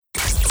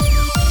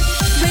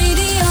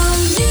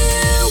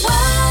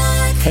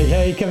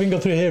Hey, Kevin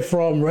Guthrie here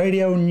from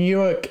Radio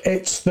Newark.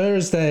 It's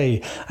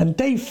Thursday and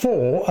day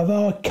 4 of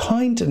our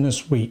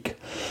Kindness Week.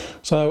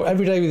 So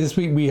every day this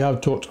week we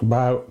have talked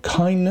about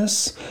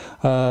kindness.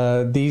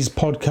 These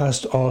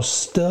podcasts are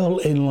still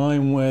in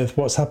line with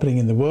what's happening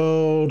in the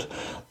world,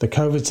 the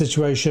COVID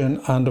situation,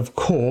 and of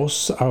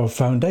course our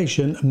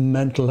foundation,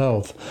 mental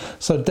health.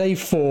 So day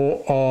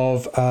 4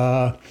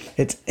 of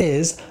it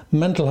is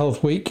Mental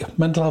Health Week,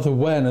 Mental Health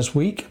Awareness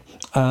Week.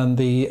 And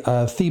the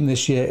theme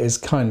this year is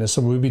kindness.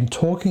 So we've been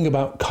talking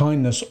about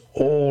kindness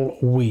all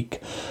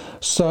week.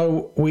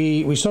 So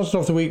we started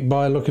off the week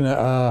by looking at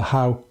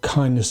how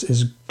kindness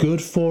is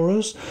good for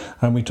us.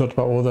 And we talked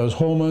about all those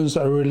hormones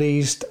that are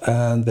released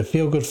and the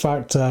feel-good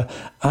factor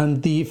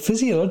and the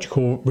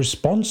physiological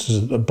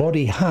responses that the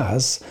body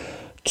has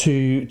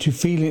to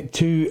feeling,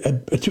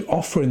 to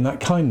offering that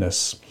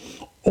kindness.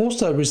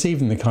 Also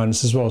receiving the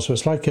kindness as well, so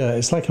it's like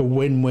a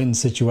win-win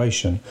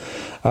situation.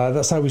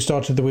 That's how we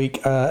started the week.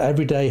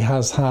 Every day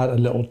has had a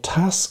little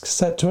task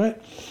set to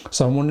it,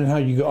 so I'm wondering how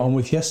you got on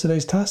with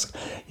yesterday's task.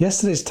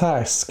 Yesterday's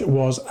task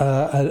was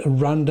a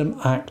random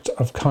act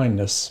of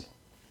kindness.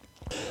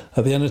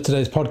 At the end of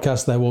today's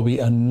podcast, there will be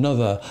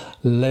another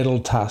little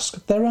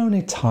task. They're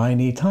only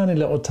tiny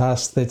little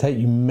tasks. They take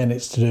you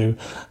minutes to do,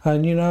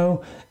 and you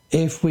know,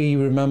 if we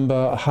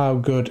remember how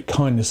good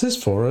kindness is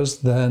for us,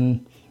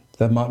 then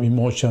there might be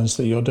more chance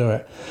that you'll do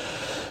it.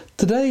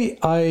 Today,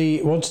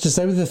 I wanted to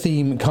stay with the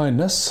theme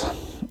kindness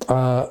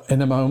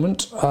in a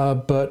moment,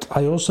 but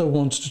I also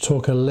wanted to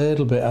talk a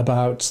little bit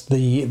about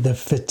the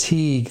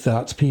fatigue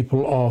that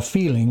people are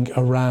feeling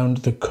around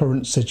the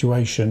current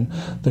situation,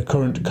 the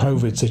current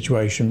COVID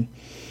situation.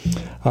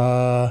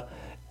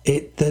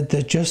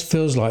 There just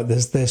feels like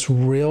there's this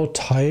real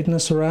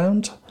tiredness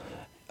around,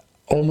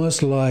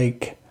 almost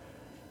like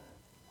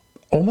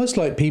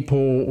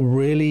people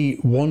really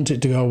want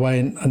it to go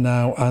away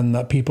now, and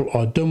that people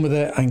are done with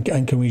it,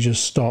 and can we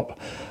just stop?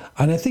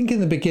 And I think in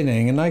the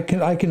beginning, and I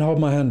can hold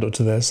my hand up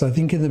to this, I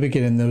think in the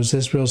beginning there was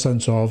this real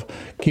sense of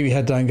keep your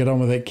head down, get on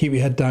with it, keep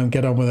your head down,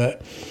 get on with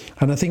it.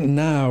 And I think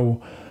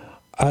now,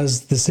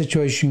 as the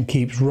situation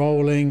keeps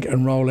rolling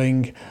and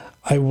rolling,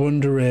 I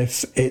wonder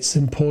if it's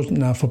important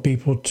now for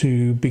people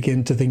to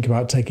begin to think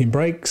about taking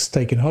breaks,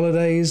 taking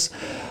holidays,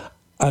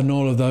 and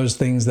all of those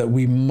things that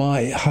we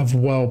might have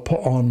well put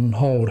on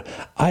hold.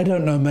 I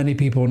don't know many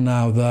people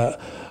now that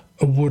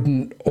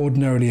wouldn't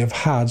ordinarily have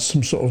had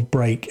some sort of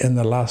break in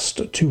the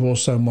last 2 or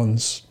so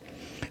months,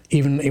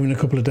 even a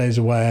couple of days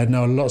away. I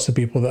know lots of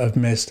people that have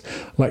missed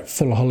like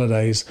full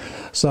holidays.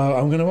 So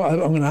I'm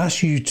going to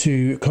ask you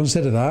to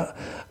consider that.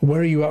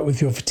 Where are you at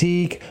with your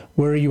fatigue?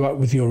 Where are you at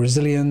with your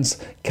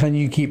resilience? Can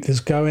you keep this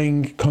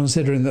going,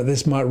 considering that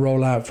this might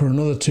roll out for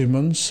another 2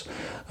 months?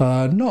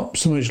 Not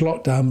so much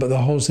lockdown, but the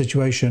whole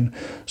situation.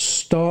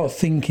 Start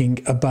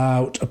thinking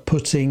about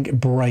putting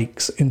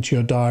breaks into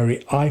your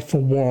diary. I, for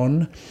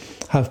one,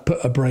 have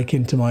put a break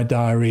into my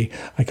diary.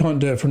 I can't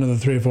do it for another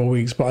 3 or 4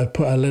 weeks, but I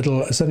put a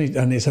little, it's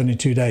only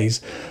 2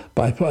 days,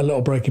 but I put a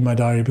little break in my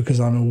diary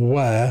because I'm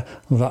aware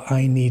that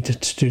I need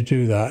to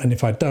do that. And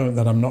if I don't,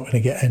 then I'm not going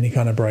to get any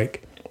kind of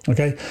break.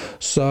 Okay,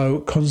 so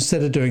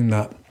consider doing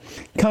that.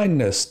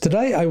 Kindness.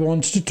 Today I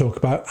wanted to talk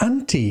about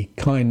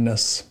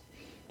anti-kindness.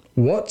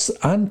 What's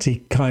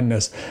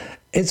anti-kindness?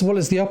 It's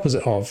the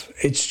opposite of.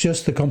 It's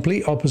just the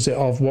complete opposite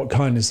of what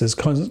kindness is.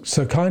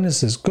 So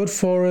kindness is good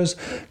for us.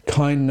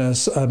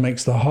 Kindness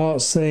makes the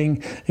heart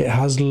sing. It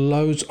has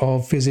loads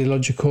of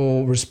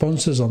physiological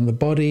responses on the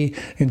body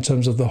in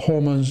terms of the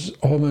hormones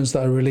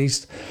that are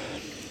released.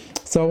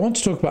 So I want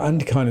to talk about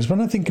anti-kindness.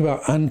 When I think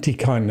about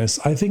anti-kindness,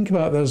 I think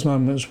about those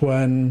moments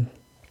when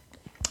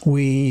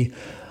I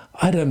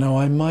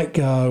might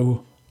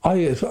go,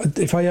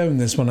 if I own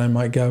this one, I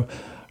might go,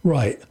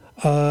 right,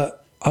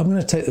 I'm going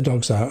to take the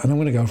dogs out and I'm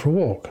going to go for a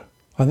walk.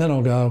 And then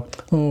I'll go,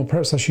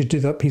 perhaps I should do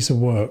that piece of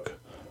work.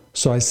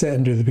 So I sit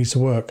and do the piece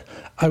of work.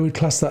 I would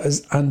class that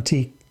as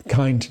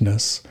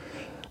anti-kindness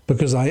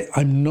because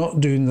I'm not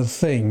doing the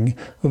thing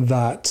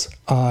that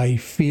I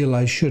feel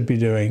I should be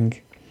doing,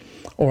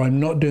 or I'm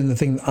not doing the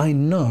thing that I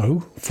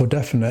know for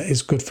definite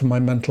is good for my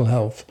mental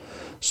health.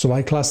 So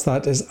I class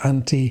that as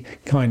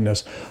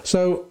anti-kindness.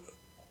 So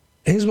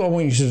here's what I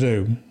want you to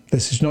do.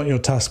 This is not your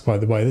task, by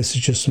the way. This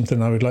is just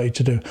something I would like you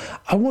to do.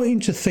 I want you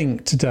to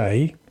think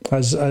today,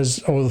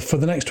 or for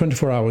the next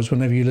 24 hours,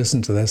 whenever you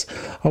listen to this,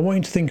 I want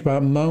you to think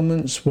about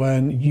moments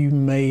when you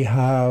may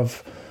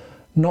have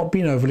not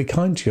been overly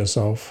kind to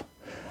yourself.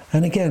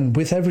 And again,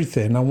 with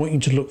everything, I want you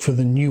to look for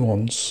the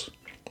nuance.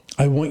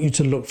 I want you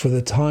to look for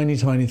the tiny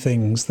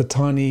things, the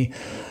tiny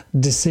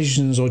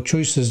decisions or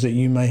choices that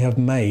you may have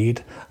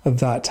made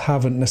that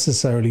haven't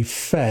necessarily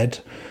fed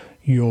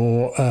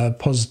your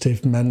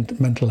positive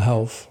mental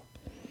health.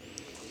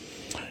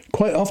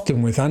 Quite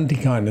often with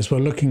anti-kindness, we're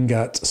looking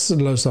at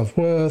low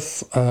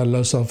self-worth,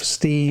 low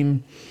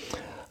self-esteem,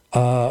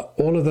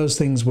 all of those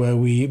things where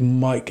we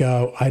might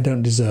go, I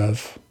don't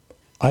deserve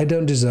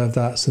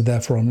that, so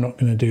therefore I'm not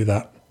going to do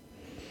that.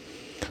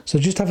 So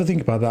just have a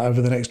think about that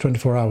over the next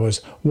 24 hours.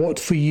 What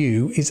for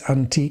you is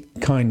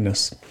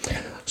anti-kindness?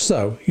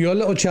 So your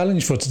little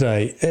challenge for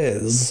today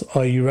is,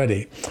 are you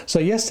ready? So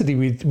yesterday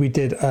we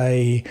did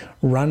a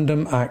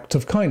random act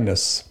of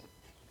kindness.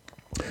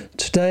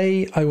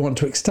 Today I want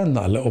to extend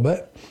that a little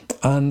bit,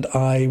 and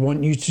I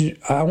want to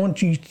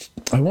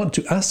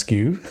ask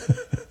you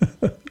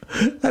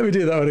let me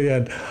do that one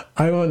again.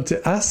 I want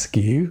to ask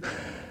you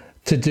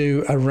to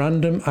do a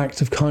random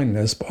act of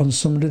kindness on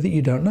somebody that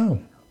you don't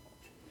know.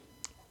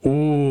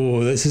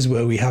 Oh, this is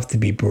where we have to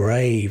be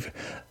brave.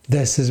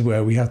 This is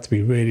where we have to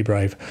be really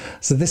brave.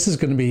 So this is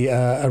going to be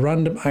a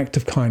random act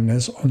of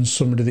kindness on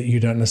somebody that you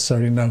don't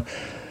necessarily know.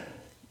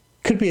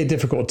 Could be a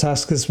difficult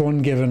task, this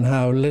one, given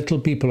how little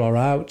people are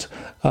out.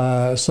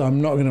 So I'm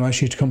not going to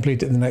ask you to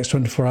complete it in the next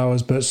 24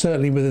 hours, but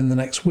certainly within the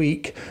next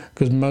week,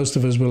 because most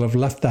of us will have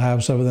left the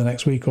house over the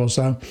next week or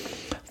so.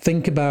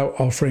 Think about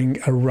offering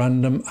a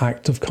random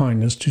act of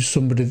kindness to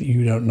somebody that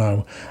you don't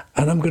know.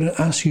 And I'm going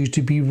to ask you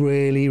to be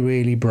really,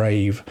 really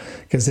brave,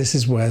 because this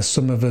is where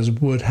some of us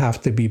would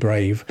have to be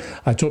brave.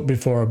 I talked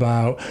before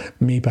about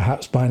me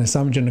perhaps buying a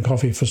sandwich and a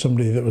coffee for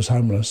somebody that was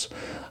homeless,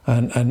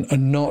 and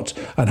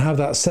how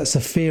that sets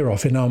a fear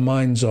off in our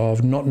minds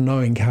of not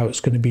knowing how it's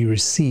going to be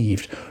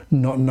received,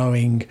 not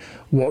knowing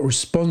what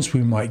response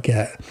we might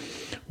get.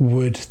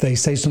 Would they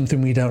say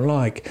something we don't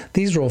like?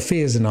 These are all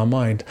fears in our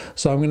mind.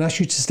 So I'm going to ask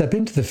you to step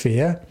into the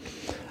fear,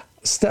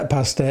 step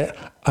past it,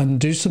 and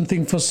do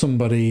something for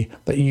somebody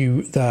that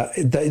you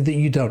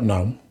don't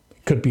know.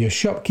 It could be a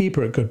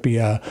shopkeeper, it could be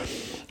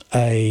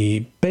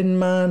a bin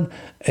man,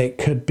 it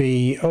could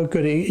be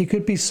it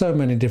could be so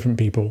many different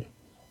people.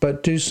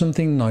 But do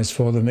something nice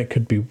for them. It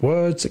could be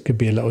words, it could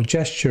be a little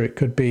gesture, it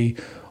could be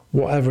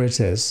whatever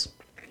it is.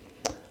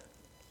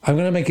 I'm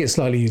going to make it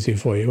slightly easier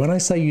for you. When I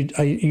say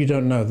you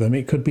don't know them,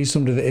 it could be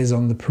somebody that is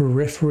on the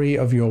periphery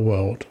of your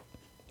world.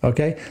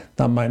 Okay?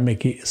 That might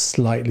make it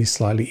slightly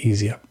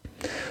easier.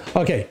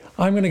 Okay,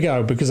 I'm going to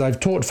go because I've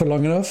talked for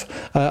long enough.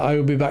 I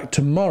will be back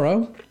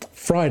tomorrow,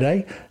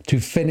 Friday, to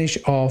finish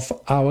off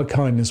our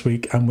kindness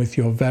week and with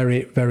your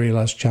very, very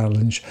last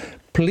challenge.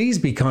 Please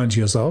be kind to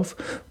yourself.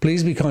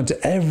 Please be kind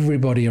to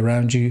everybody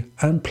around you.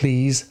 And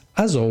please,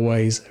 as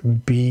always,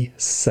 be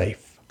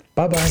safe.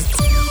 Bye-bye.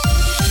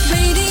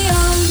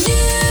 Radio.